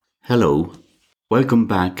Hello, welcome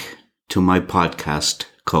back to my podcast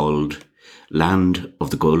called Land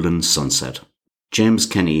of the Golden Sunset. James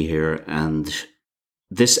Kenny here, and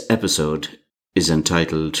this episode is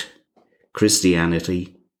entitled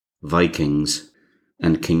Christianity, Vikings,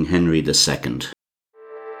 and King Henry II.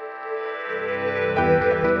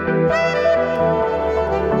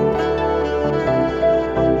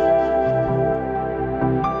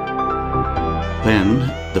 When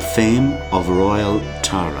the fame of Royal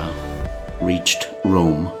Tara reached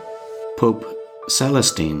Rome, Pope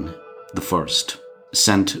Celestine I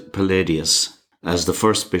sent Palladius as the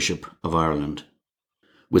first bishop of Ireland,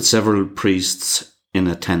 with several priests in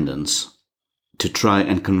attendance, to try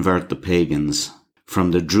and convert the pagans from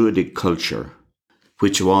the Druidic culture,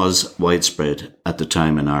 which was widespread at the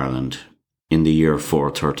time in Ireland in the year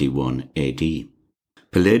 431 AD.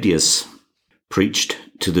 Palladius preached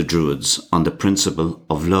to the Druids on the principle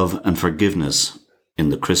of love and forgiveness in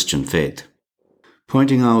the Christian faith,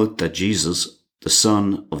 pointing out that Jesus, the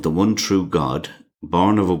Son of the one true God,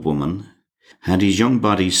 born of a woman, had his young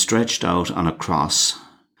body stretched out on a cross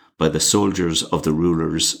by the soldiers of the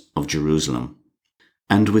rulers of Jerusalem,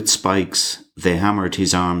 and with spikes they hammered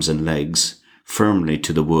his arms and legs firmly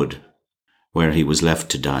to the wood, where he was left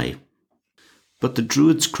to die. But the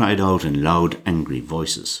Druids cried out in loud, angry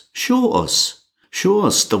voices, Show us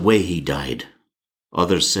the way he died."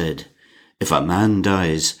 Others said, "If a man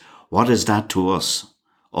dies, what is that to us?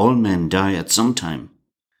 All men die at some time."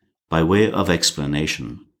 By way of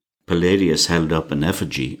explanation, Palladius held up an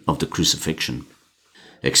effigy of the crucifixion,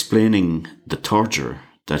 explaining the torture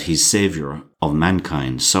that his Saviour of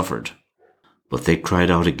mankind suffered. But they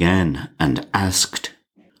cried out again and asked,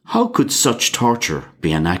 "How could such torture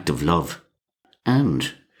be an act of love?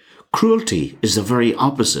 And cruelty is the very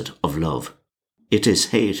opposite of love. It is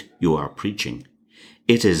hate you are preaching.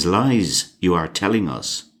 It is lies you are telling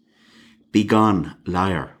us. Begone,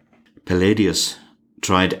 liar." Palladius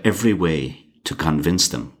tried every way to convince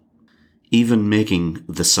them, even making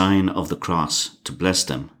the sign of the cross to bless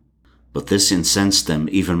them. But this incensed them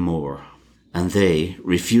even more, and they,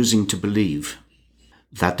 refusing to believe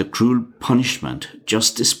that the cruel punishment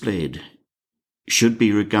just displayed should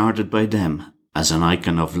be regarded by them as an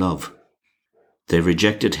icon of love, they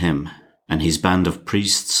rejected him and his band of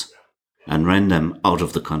priests and ran them out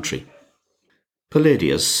of the country.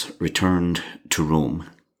 Palladius returned to Rome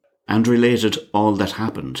and related all that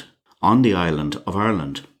happened on the island of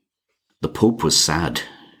Ireland. The Pope was sad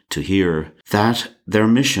to hear that their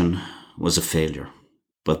mission was a failure.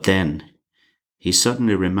 But then he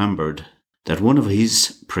suddenly remembered that one of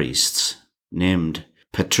his priests, named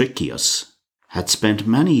Patricius, had spent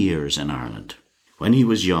many years in Ireland when he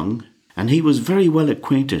was young, and he was very well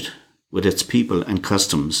acquainted with its people and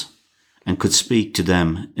customs and could speak to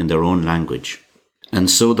them in their own language. And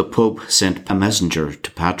so the Pope sent a messenger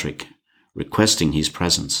to Patrick, requesting his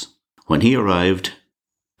presence. When he arrived,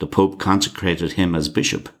 the Pope consecrated him as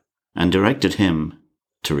bishop and directed him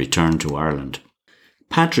to return to Ireland.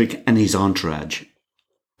 Patrick and his entourage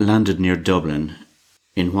landed near Dublin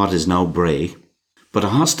in what is now Bray, but a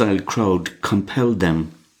hostile crowd compelled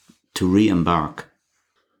them to re-embark.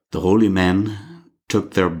 The holy men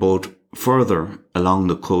took their boat further along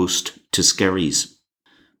the coast to Skerries,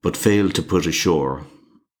 but failed to put ashore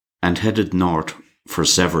and headed north for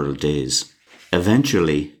several days,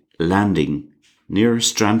 eventually landing near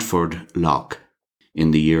Strandford Lough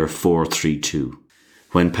in the year 432,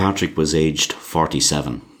 when Patrick was aged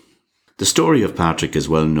 47. The story of Patrick is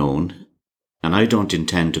well known, and I don't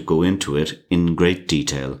intend to go into it in great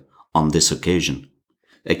detail on this occasion,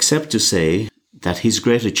 except to say that his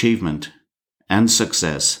great achievement and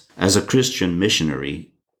success as a Christian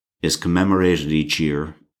missionary is commemorated each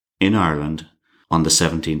year in Ireland on the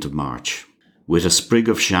 17th of March, with a sprig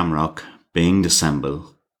of shamrock being the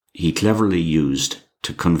symbol he cleverly used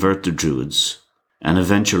to convert the Druids and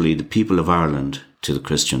eventually the people of Ireland to the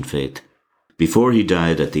Christian faith, before he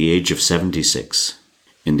died at the age of 76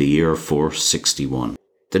 in the year 461.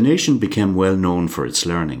 The nation became well known for its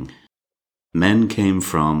learning. Men came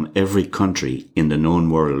from every country in the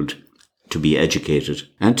known world to be educated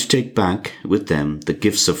and to take back with them the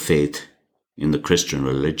gifts of faith in the Christian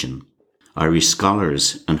religion. Irish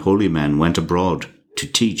scholars and holy men went abroad to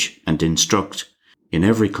teach and instruct in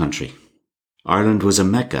every country. Ireland was a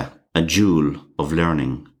Mecca, a jewel of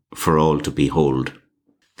learning for all to behold.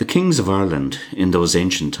 The kings of Ireland in those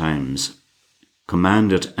ancient times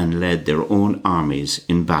commanded and led their own armies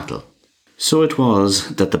in battle. So it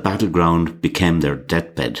was that the battleground became their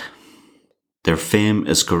deathbed. Their fame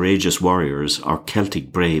as courageous warriors or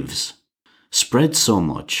Celtic braves spread so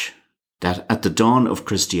much that at the dawn of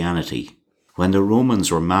Christianity, When the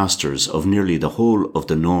Romans were masters of nearly the whole of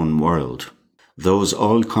the known world, those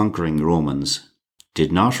all-conquering Romans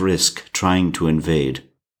did not risk trying to invade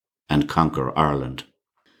and conquer Ireland.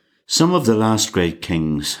 Some of the last great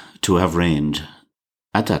kings to have reigned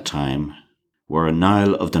at that time were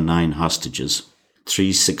Niall of the Nine Hostages,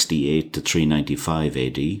 368 to 395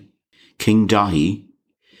 AD, King Dahi,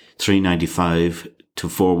 395 to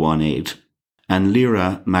 418, and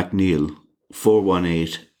Lyra MacNeill,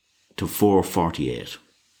 418 to 448,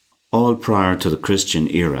 all prior to the Christian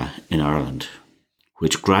era in Ireland,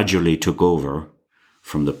 which gradually took over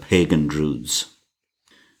from the pagan Druids.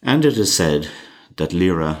 And it is said that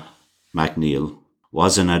Lyra MacNeill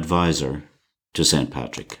was an advisor to St.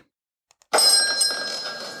 Patrick.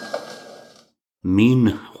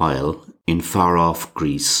 Meanwhile, in far-off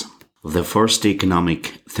Greece, the first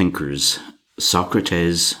economic thinkers,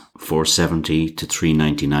 Socrates, 470 to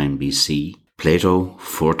 399 BC, Plato,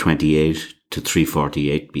 428 to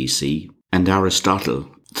 348 BC, and Aristotle,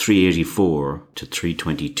 384 to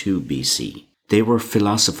 322 BC. They were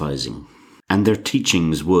philosophizing, and their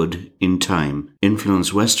teachings would, in time,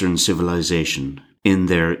 influence Western civilization in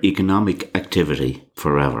their economic activity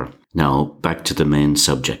forever. Now, back to the main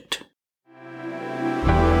subject.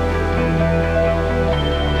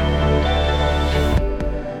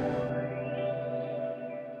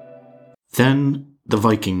 Then the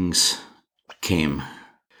Vikings came,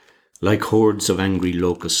 like hordes of angry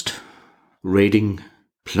locusts, raiding,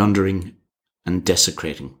 plundering, and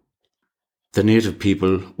desecrating. The native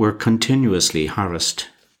people were continuously harassed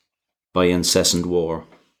by incessant war.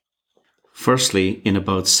 Firstly, in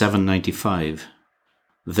about 795,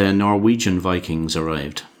 the Norwegian Vikings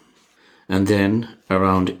arrived, and then,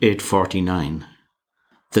 around 849,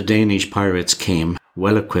 the Danish pirates came,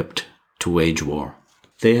 well equipped to wage war.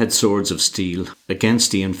 They had swords of steel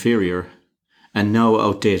against the inferior and now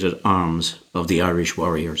outdated arms of the Irish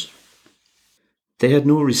warriors. They had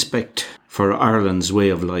no respect for Ireland's way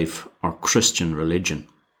of life or Christian religion,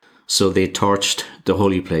 so they torched the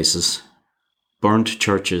holy places, burnt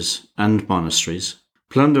churches and monasteries,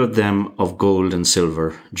 plundered them of gold and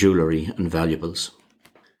silver, jewellery and valuables.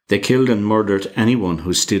 They killed and murdered anyone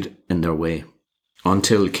who stood in their way,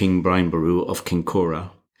 until King Brian Boru of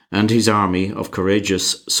Kincora and his army of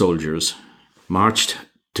courageous soldiers marched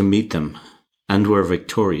to meet them and were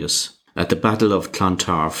victorious at the Battle of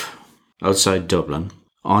Clontarf outside Dublin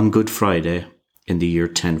on Good Friday in the year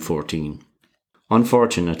 1014.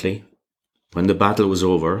 Unfortunately, when the battle was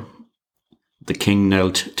over, the king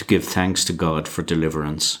knelt to give thanks to God for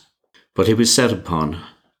deliverance, but he was set upon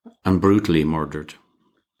and brutally murdered.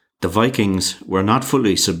 The Vikings were not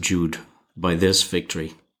fully subdued by this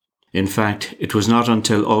victory. In fact, it was not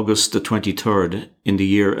until August the 23rd in the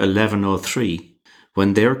year 1103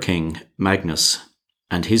 when their king, Magnus,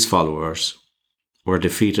 and his followers were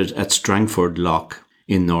defeated at Strangford Lough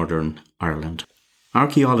in Northern Ireland.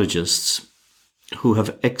 Archaeologists who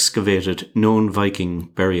have excavated known Viking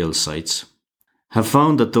burial sites have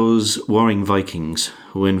found that those warring Vikings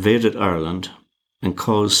who invaded Ireland and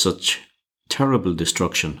caused such terrible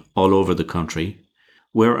destruction all over the country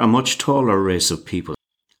were a much taller race of people,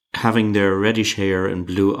 having their reddish hair and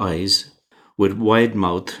blue eyes, with wide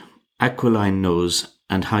mouth, aquiline nose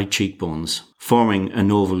and high cheekbones, forming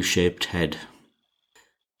an oval-shaped head.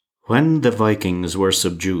 When the Vikings were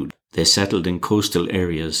subdued, they settled in coastal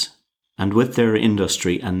areas, and with their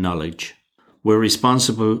industry and knowledge, were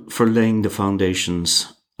responsible for laying the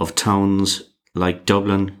foundations of towns like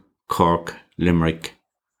Dublin, Cork, Limerick,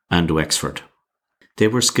 and Wexford. They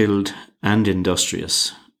were skilled and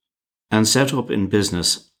industrious, and set up in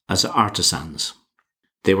business as artisans.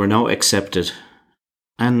 They were now accepted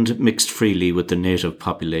and mixed freely with the native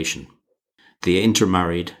population. They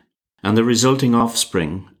intermarried, and the resulting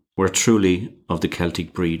offspring were truly of the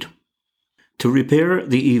Celtic breed. To repair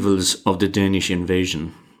the evils of the Danish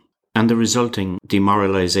invasion and the resulting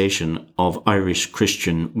demoralization of Irish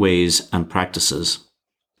Christian ways and practices,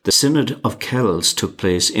 the Synod of Kells took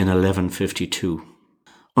place in 1152,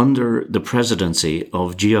 under the presidency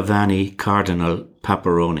of Giovanni Cardinal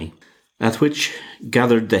Paparoni, at which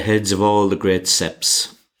gathered the heads of all the great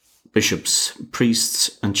septs, bishops,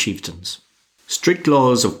 priests, and chieftains. Strict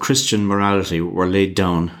laws of Christian morality were laid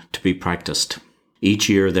down to be practiced. Each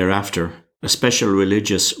year thereafter, a special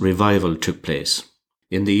religious revival took place.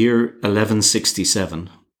 In the year 1167,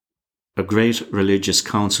 a great religious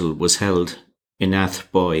council was held in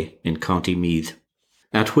Athboy in County Meath,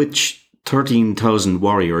 at which 13,000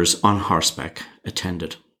 warriors on horseback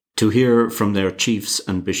attended, to hear from their chiefs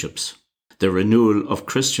and bishops the renewal of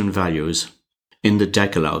Christian values in the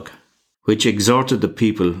Decalogue, which exhorted the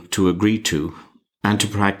people to agree to and to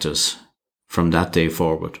practice from that day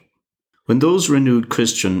forward. When those renewed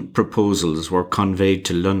Christian proposals were conveyed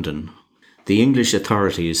to London, the English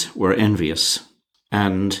authorities were envious,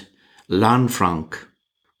 and Lanfranc,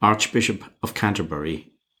 Archbishop of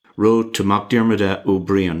Canterbury, wrote to MacDiarmid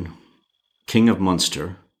O'Brien, King of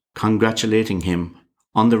Munster, congratulating him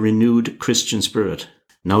on the renewed Christian spirit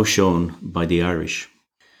now shown by the Irish.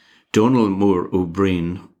 Donal Mór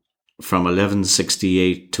O'Brien, from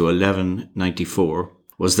 1168 to 1194,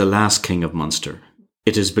 was the last King of Munster.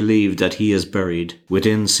 It is believed that he is buried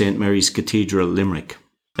within St. Mary's Cathedral, Limerick,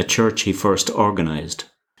 a church he first organised.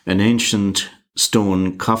 An ancient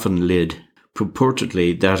stone coffin lid,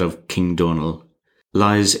 purportedly that of King Donal,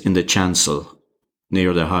 lies in the chancel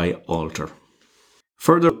near the high altar.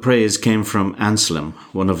 Further praise came from Anselm,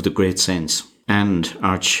 one of the great saints, and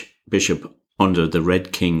Archbishop under the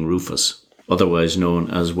Red King Rufus, otherwise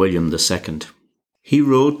known as William II. He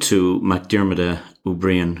wrote to MacDiarmid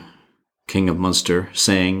O'Brien, King of Munster,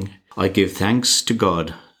 saying, "I give thanks to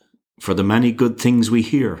God for the many good things we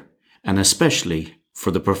hear, and especially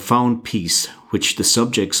for the profound peace which the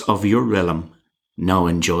subjects of your realm now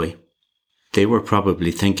enjoy." They were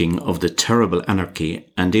probably thinking of the terrible anarchy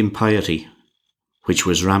and impiety which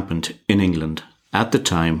was rampant in England at the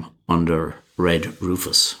time under Red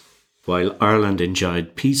Rufus, while Ireland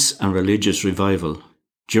enjoyed peace and religious revival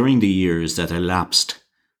during the years that elapsed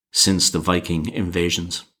since the Viking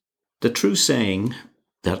invasions. The true saying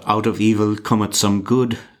that out of evil cometh some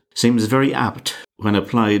good seems very apt when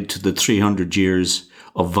applied to the 300 years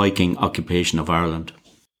of Viking occupation of Ireland,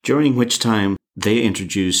 during which time they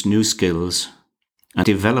introduced new skills and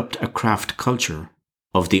developed a craft culture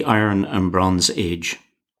of the Iron and Bronze Age.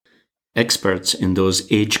 Experts in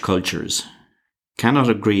those age cultures cannot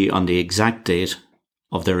agree on the exact date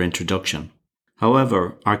of their introduction.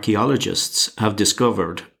 However, archaeologists have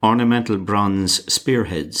discovered ornamental bronze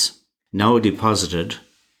spearheads, now deposited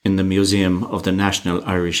in the Museum of the National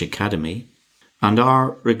Irish Academy, and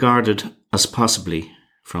are regarded as possibly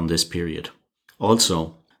from this period.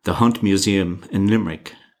 Also, the Hunt Museum in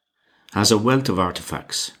Limerick has a wealth of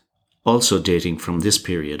artefacts, also dating from this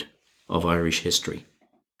period of Irish history.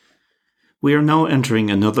 We are now entering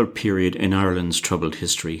another period in Ireland's troubled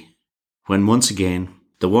history, when once again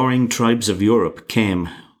the warring tribes of Europe came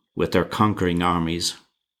with their conquering armies,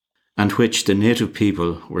 and which the native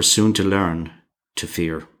people were soon to learn to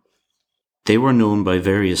fear. They were known by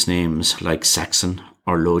various names like Saxon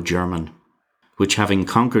or Low German, which having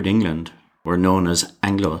conquered England were known as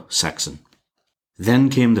Anglo-Saxon. Then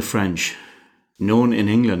came the French, known in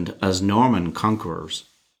England as Norman conquerors,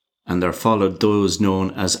 and there followed those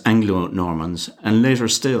known as Anglo-Normans, and later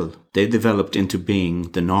still they developed into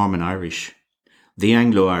being the Norman Irish, the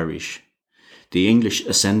Anglo-Irish, the English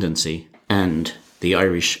ascendancy, and the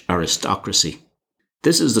Irish aristocracy.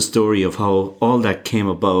 This is the story of how all that came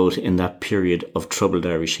about in that period of troubled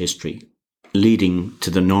Irish history, leading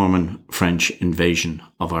to the Norman-French invasion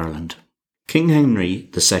of Ireland. King Henry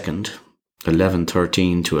II,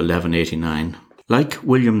 1113 to 1189, like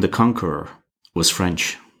William the Conqueror, was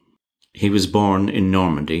French. He was born in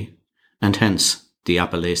Normandy, and hence the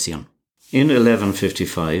appellation. In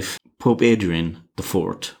 1155, Pope Adrian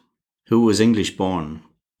IV, who was English-born,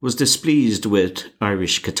 was displeased with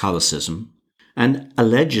Irish Catholicism and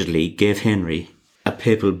allegedly gave Henry a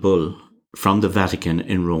papal bull from the Vatican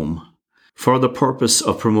in Rome for the purpose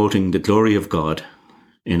of promoting the glory of God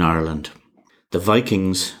in Ireland. The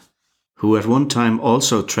Vikings, who at one time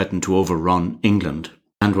also threatened to overrun England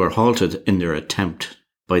and were halted in their attempt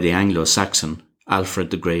by the Anglo-Saxon Alfred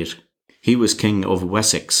the Great. He was king of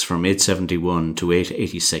Wessex from 871 to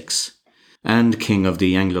 886 and king of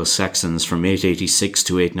the Anglo-Saxons from 886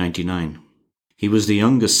 to 899. He was the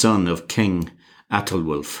youngest son of King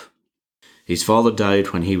Athelwulf. His father died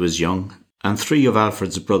when he was young, and 3 of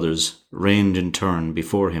Alfred's brothers reigned in turn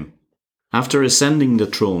before him. After ascending the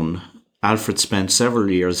throne, Alfred spent several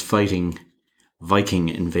years fighting Viking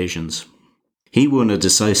invasions. He won a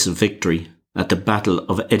decisive victory at the Battle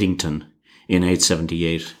of Edington in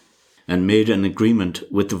 878 and made an agreement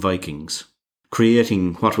with the Vikings,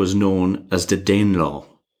 creating what was known as the Danelaw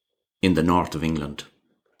in the north of England.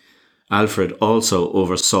 Alfred also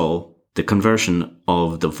oversaw the conversion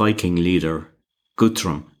of the Viking leader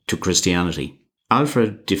Guthrum to Christianity.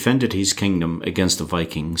 Alfred defended his kingdom against the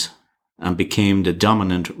Vikings and became the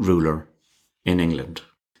dominant ruler in England.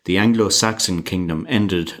 The Anglo-Saxon kingdom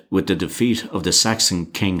ended with the defeat of the Saxon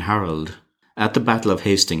King Harold at the Battle of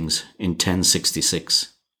Hastings in 1066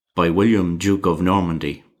 by William, Duke of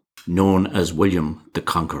Normandy, known as William the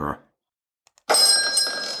Conqueror.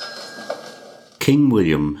 King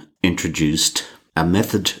William introduced a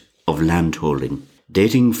method of landholding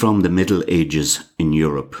dating from the Middle Ages in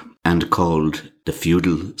Europe and called the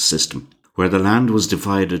feudal system, where the land was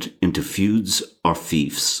divided into feuds or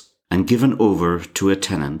fiefs and given over to a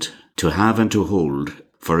tenant to have and to hold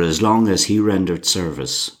for as long as he rendered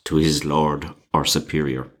service to his lord or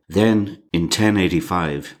superior. Then, in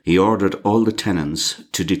 1085, he ordered all the tenants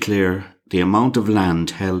to declare the amount of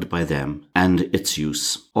land held by them and its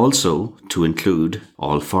use, also to include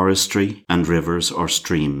all forestry and rivers or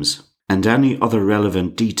streams, and any other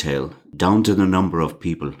relevant detail down to the number of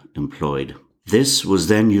people employed. This was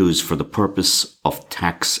then used for the purpose of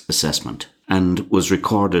tax assessment and was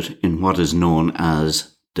recorded in what is known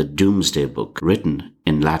as the Domesday Book, written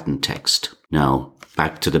in Latin text. Now,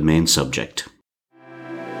 back to the main subject.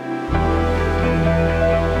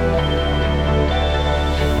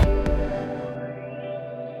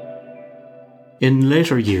 In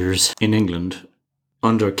later years in England,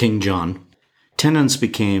 under King John, tenants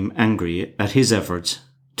became angry at his efforts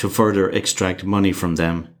to further extract money from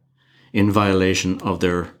them in violation of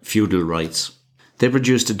their feudal rights. They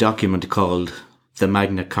produced a document called the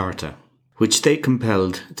Magna Carta, which they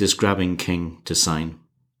compelled this grabbing king to sign.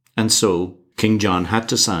 And so King John had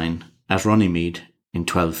to sign at Runnymede in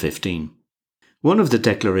 1215. One of the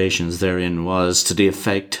declarations therein was to the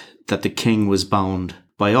effect that the king was bound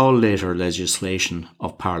by all later legislation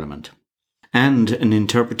of Parliament, and an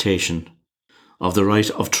interpretation of the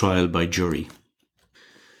right of trial by jury.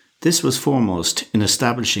 This was foremost in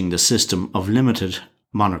establishing the system of limited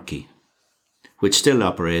monarchy, which still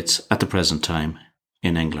operates at the present time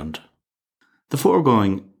in England. The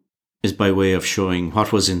foregoing is by way of showing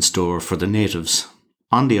what was in store for the natives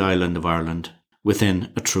on the island of Ireland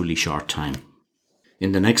within a truly short time.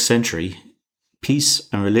 In the next century, peace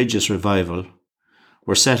and religious revival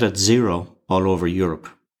were set at zero all over Europe,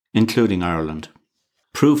 including Ireland.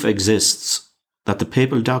 Proof exists that the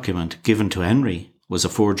papal document given to Henry was a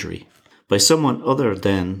forgery by someone other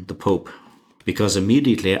than the Pope, because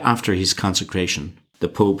immediately after his consecration, the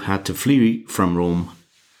Pope had to flee from Rome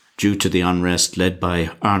due to the unrest led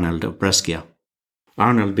by Arnold of Brescia.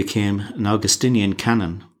 Arnold became an Augustinian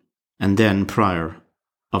canon and then prior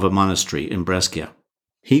of a monastery in Brescia.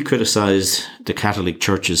 He criticised the Catholic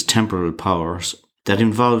Church's temporal powers that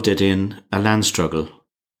involved it in a land struggle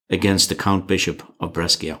against the Count Bishop of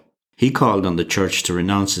Brescia. He called on the Church to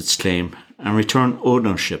renounce its claim and return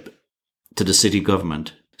ownership to the city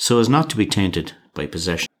government so as not to be tainted by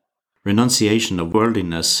possession. Renunciation of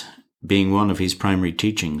worldliness being one of his primary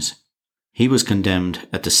teachings, he was condemned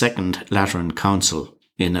at the Second Lateran Council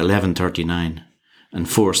in 1139 and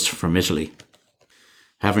forced from Italy.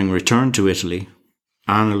 Having returned to Italy,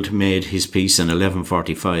 Arnold made his peace in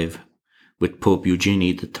 1145 with Pope Eugene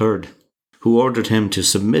III, who ordered him to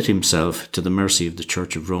submit himself to the mercy of the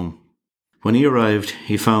Church of Rome. When he arrived,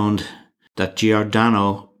 he found that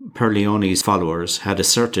Giordano Perleone's followers had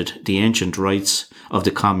asserted the ancient rights of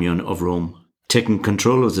the Commune of Rome, taken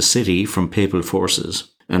control of the city from papal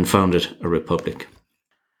forces, and founded a republic.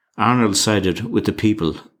 Arnold sided with the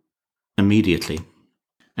people immediately,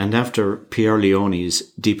 and after Pierleone's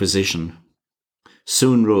deposition,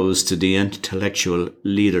 soon rose to the intellectual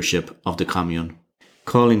leadership of the Commune,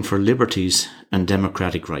 calling for liberties and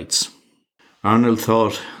democratic rights. Arnold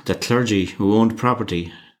thought that clergy who owned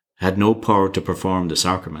property had no power to perform the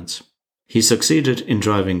sacraments. He succeeded in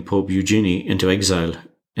driving Pope Eugene into exile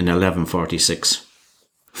in 1146,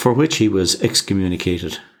 for which he was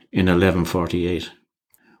excommunicated in 1148,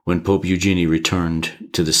 when Pope Eugene returned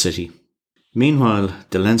to the city. Meanwhile,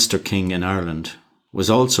 the Leinster king in Ireland was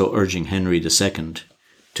also urging Henry II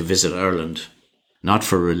to visit Ireland, not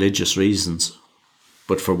for religious reasons,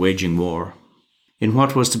 but for waging war, in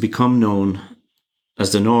what was to become known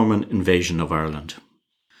as the Norman invasion of Ireland.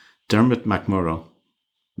 Dermot MacMurrough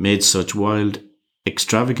made such wild,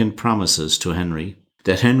 extravagant promises to Henry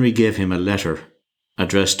that Henry gave him a letter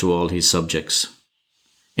addressed to all his subjects,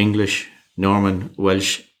 English, Norman,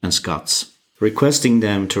 Welsh and Scots, requesting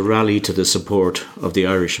them to rally to the support of the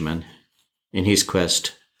Irishman in his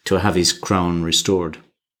quest to have his crown restored.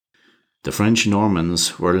 The French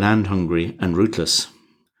Normans were land-hungry and ruthless.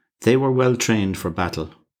 They were well trained for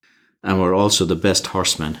battle and were also the best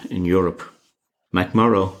horsemen in Europe.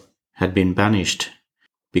 MacMurrough had been banished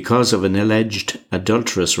because of an alleged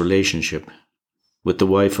adulterous relationship with the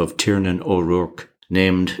wife of Tiernan O'Rourke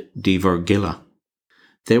named Divergilla.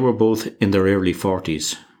 They were both in their early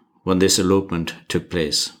 40s when this elopement took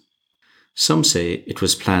place. Some say it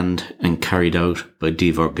was planned and carried out by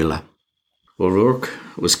Divergilla. O'Rourke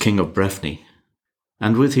was king of Breffni,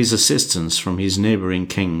 and with his assistance from his neighbouring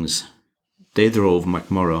kings, they drove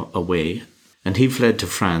MacMurrough away, and he fled to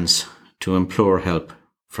France to implore help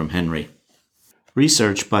from Henry.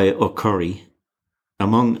 Research by O'Curry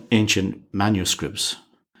among ancient manuscripts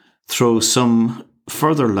throws some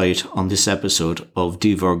further light on this episode of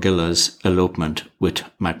Dee Vorgilla's elopement with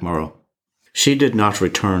MacMurrough. She did not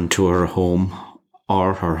return to her home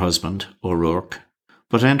or her husband, O'Rourke,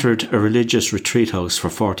 but entered a religious retreat house for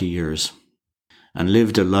 40 years and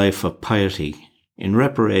lived a life of piety in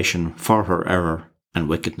reparation for her error and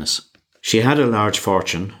wickedness. She had a large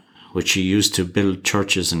fortune, which she used to build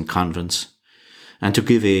churches and convents and to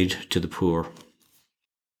give aid to the poor.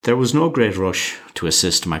 There was no great rush to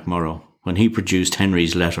assist MacMurrough when he produced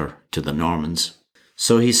Henry's letter to the Normans,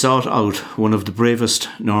 so he sought out one of the bravest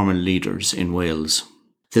Norman leaders in Wales.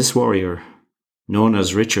 This warrior, known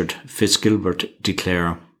as Richard Fitzgilbert de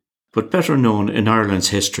Clare, but better known in Ireland's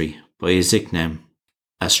history by his nickname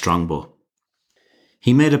as Strongbow.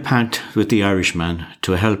 He made a pact with the Irishman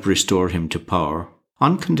to help restore him to power,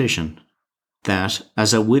 on condition that,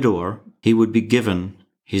 as a widower, he would be given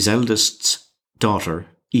his eldest's daughter,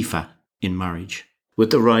 Aoife, in marriage,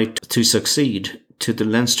 with the right to succeed to the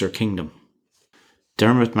Leinster kingdom.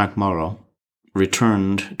 Dermot MacMurrough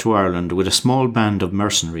returned to Ireland with a small band of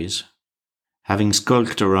mercenaries, having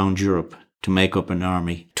skulked around Europe to make up an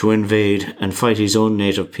army to invade and fight his own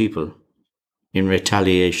native people in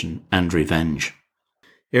retaliation and revenge.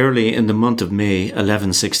 Early in the month of May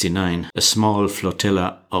 1169, a small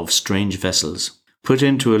flotilla of strange vessels put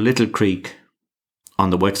into a little creek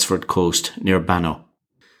on the Wexford coast near Bannow.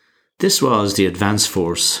 This was the advance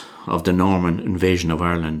force of the Norman invasion of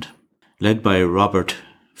Ireland, led by Robert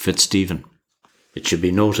Fitzstephen. It should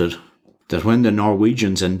be noted that when the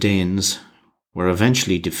Norwegians and Danes were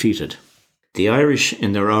eventually defeated, the Irish,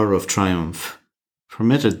 in their hour of triumph,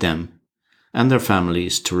 permitted them and their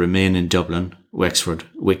families to remain in Dublin, Wexford,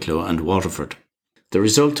 Wicklow and Waterford, the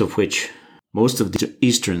result of which most of the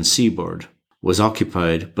eastern seaboard was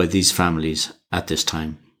occupied by these families at this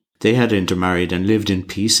time. They had intermarried and lived in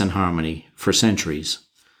peace and harmony for centuries,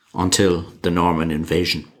 until the Norman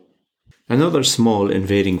invasion. Another small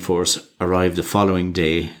invading force arrived the following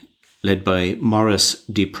day, led by Maurice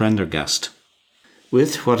de Prendergast.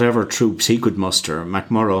 With whatever troops he could muster,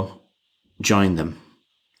 MacMurrough joined them,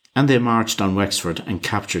 and they marched on Wexford and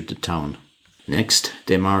captured the town. Next,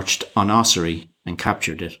 they marched on Ossory and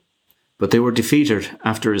captured it, but they were defeated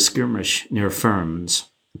after a skirmish near Ferns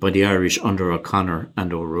by the Irish under O'Connor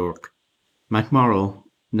and O'Rourke. MacMurrough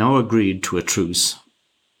now agreed to a truce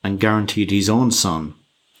and guaranteed his own son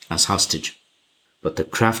as hostage, but the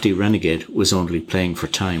crafty renegade was only playing for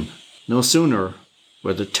time. No sooner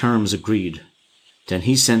were the terms agreed than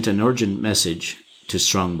he sent an urgent message to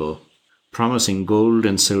Strongbow, promising gold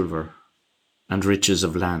and silver and riches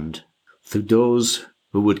of land through those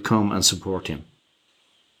who would come and support him.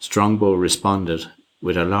 Strongbow responded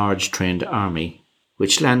with a large trained army,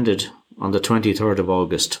 which landed on the 23rd of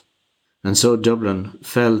August, and so Dublin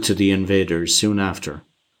fell to the invaders soon after,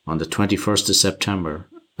 on the 21st of September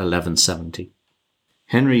 1170.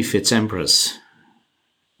 Henry Fitz-Empress,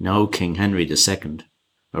 now King Henry II,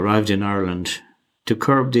 arrived in Ireland to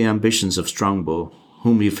curb the ambitions of Strongbow,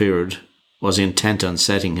 whom he feared was intent on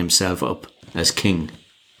setting himself up as king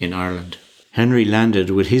in Ireland. Henry landed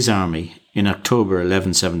with his army in October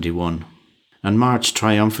 1171 and marched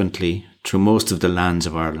triumphantly through most of the lands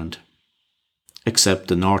of Ireland, except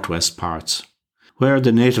the northwest parts, where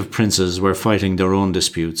the native princes were fighting their own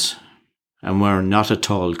disputes and were not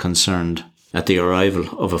at all concerned at the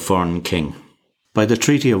arrival of a foreign king. By the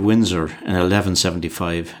Treaty of Windsor in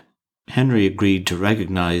 1175, Henry agreed to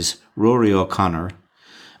recognise Rory O'Connor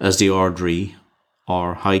as the Ard Rí,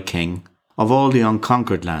 or High King, of all the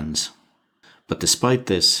unconquered lands. But despite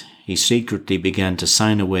this, he secretly began to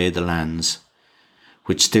sign away the lands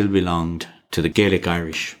which still belonged to the Gaelic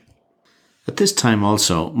Irish. At this time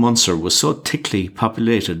also, Munster was so thickly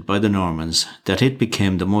populated by the Normans that it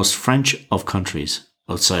became the most French of countries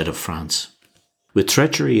outside of France. With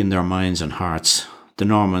treachery in their minds and hearts, the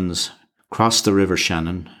Normans crossed the River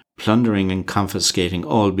Shannon, plundering and confiscating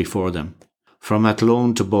all before them, from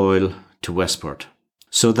Athlone to Boyle to Westport,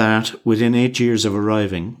 so that within 8 years of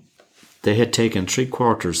arriving, they had taken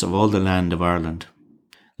 3/4 of all the land of Ireland,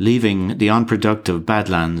 leaving the unproductive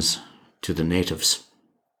Badlands to the natives.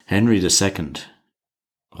 Henry II,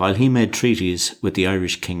 while he made treaties with the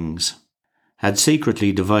Irish kings, had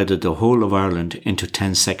secretly divided the whole of Ireland into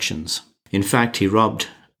 10 sections. In fact, he robbed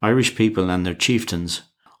Irish people and their chieftains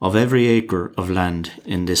of every acre of land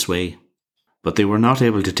in this way, but they were not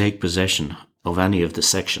able to take possession of any of the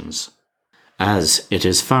sections, as it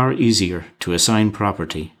is far easier to assign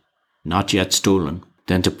property not yet stolen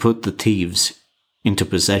than to put the thieves into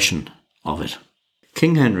possession of it.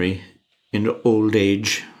 King Henry, in old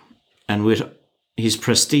age and with his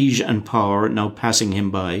prestige and power now passing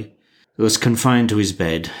him by, was confined to his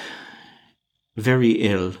bed, very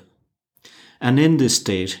ill, and in this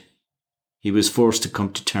state he was forced to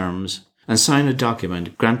come to terms and sign a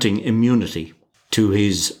document granting immunity to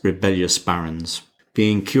his rebellious barons.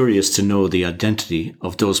 Being curious to know the identity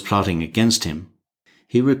of those plotting against him,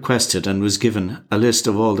 he requested and was given a list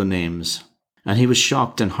of all the names, and he was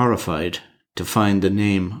shocked and horrified to find the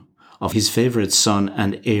name of his favourite son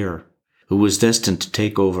and heir, who was destined to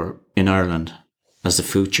take over in Ireland as the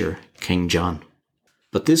future King John.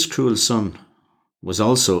 But this cruel son was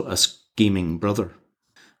also a scheming brother,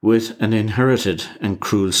 with an inherited and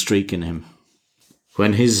cruel streak in him.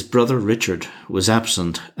 When his brother Richard was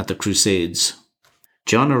absent at the Crusades,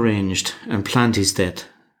 John arranged and planned his death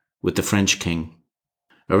with the French king,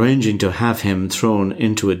 arranging to have him thrown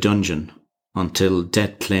into a dungeon until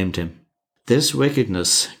death claimed him. This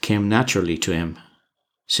wickedness came naturally to him,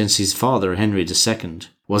 since his father, Henry II,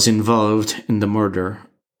 was involved in the murder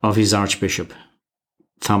of his Archbishop,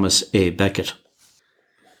 Thomas A. Becket.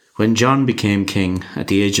 When John became king at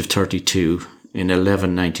the age of 32 in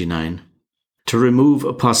 1199, to remove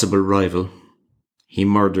a possible rival, he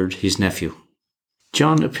murdered his nephew.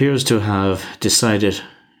 John appears to have decided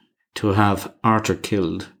to have Arthur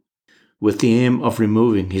killed, with the aim of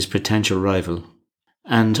removing his potential rival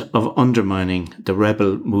and of undermining the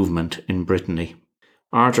rebel movement in Brittany.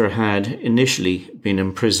 Arthur had initially been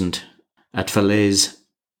imprisoned at Falaise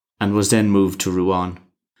and was then moved to Rouen.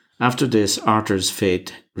 After this, Arthur's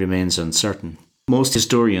fate remains uncertain. Most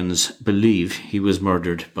historians believe he was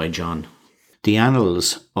murdered by John. The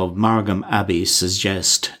annals of Margam Abbey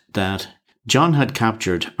suggest that John had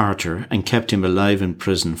captured Arthur and kept him alive in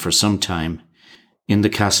prison for some time in the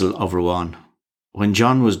castle of Rouen. When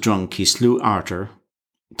John was drunk, he slew Arthur,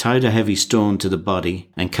 tied a heavy stone to the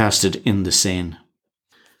body, and cast it in the Seine.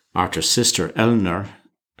 Arthur's sister, Eleanor,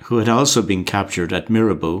 who had also been captured at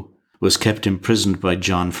Mirabeau, was kept imprisoned by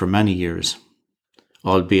John for many years,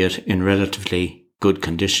 albeit in relatively good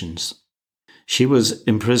conditions. She was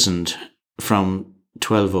imprisoned from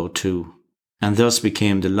 1202, and thus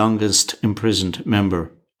became the longest imprisoned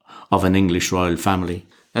member of an English royal family.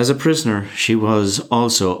 As a prisoner, she was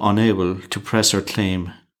also unable to press her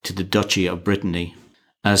claim to the Duchy of Brittany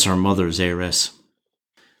as her mother's heiress.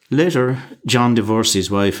 Later, John divorced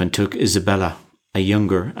his wife and took Isabella, a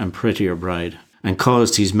younger and prettier bride, and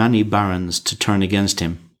caused his many barons to turn against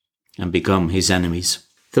him and become his enemies.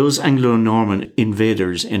 Those Anglo-Norman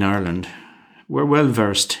invaders in Ireland were well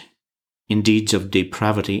versed in deeds of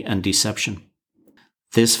depravity and deception.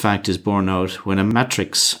 This fact is borne out when a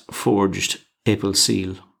matrix forged papal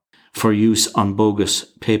seal for use on bogus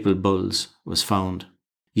papal bulls was found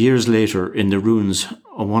years later in the ruins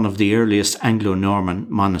of one of the earliest Anglo-Norman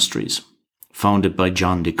monasteries, founded by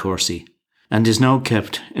John de Courcy, and is now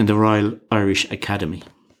kept in the Royal Irish Academy.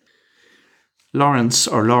 Lawrence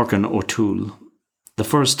or Lorcan O'Toole, the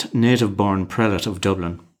first native-born prelate of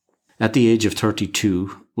Dublin, at the age of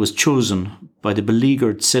 32, was chosen by the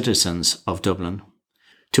beleaguered citizens of Dublin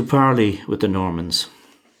to parley with the Normans.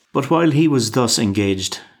 But while he was thus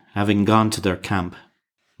engaged, having gone to their camp,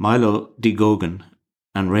 Milo de Gogin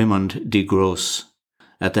and Raymond de Gros,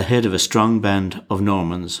 at the head of a strong band of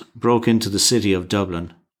Normans, broke into the city of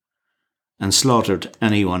Dublin and slaughtered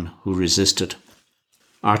anyone who resisted.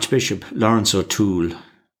 Archbishop Lawrence O'Toole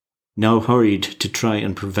now hurried to try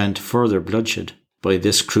and prevent further bloodshed by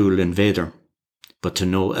this cruel invader, but to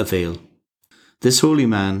no avail. This holy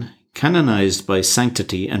man, canonized by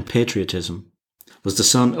sanctity and patriotism, was the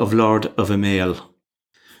son of Lord of Email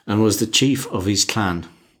and was the chief of his clan.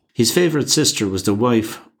 His favourite sister was the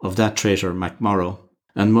wife of that traitor MacMorrough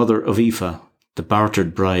and mother of Aoife, the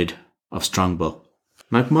bartered bride of Strongbow.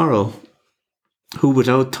 MacMorrough, who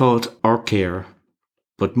without thought or care,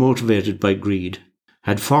 but motivated by greed,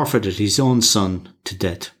 had forfeited his own son to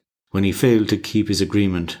death when he failed to keep his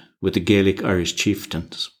agreement with the Gaelic Irish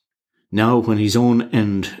chieftains. Now, when his own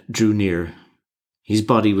end drew near, his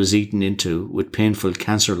body was eaten into with painful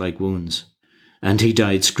cancer-like wounds, and he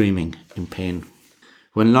died screaming in pain.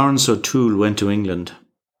 When Lawrence O'Toole went to England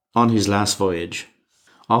on his last voyage,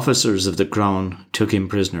 officers of the Crown took him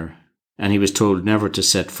prisoner, and he was told never to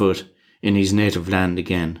set foot in his native land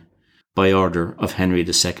again by order of Henry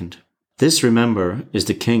II. This, remember, is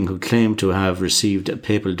the king who claimed to have received a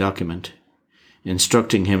papal document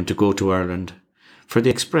instructing him to go to Ireland for the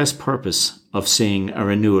express purpose of seeing a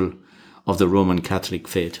renewal of the Roman Catholic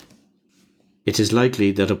faith. It is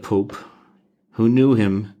likely that a pope who knew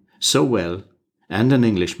him so well, and an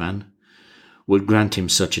Englishman, would grant him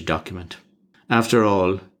such a document. After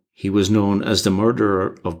all, he was known as the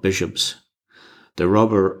murderer of bishops, the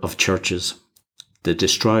robber of churches, the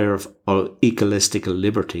destroyer of all ecclesiastical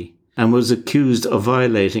liberty, and was accused of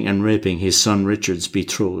violating and raping his son Richard's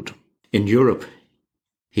betrothed. In Europe,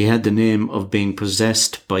 he had the name of being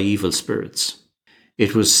possessed by evil spirits.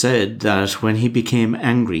 It was said that when he became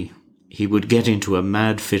angry, he would get into a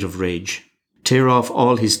mad fit of rage, tear off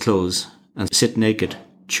all his clothes, and sit naked,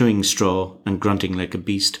 chewing straw and grunting like a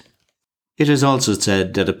beast. It is also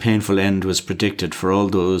said that a painful end was predicted for all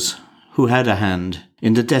those who had a hand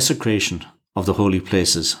in the desecration of the holy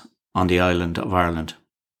places on the island of Ireland.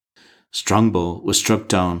 Strongbow was struck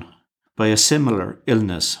down by a similar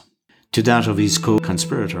illness to that of his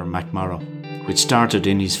co-conspirator MacMorrough, which started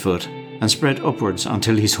in his foot and spread upwards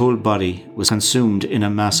until his whole body was consumed in a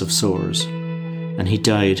mass of sores, and he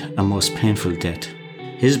died a most painful death.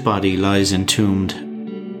 His body lies entombed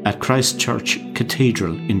at Christ Church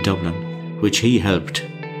Cathedral in Dublin, which he helped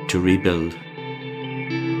to rebuild.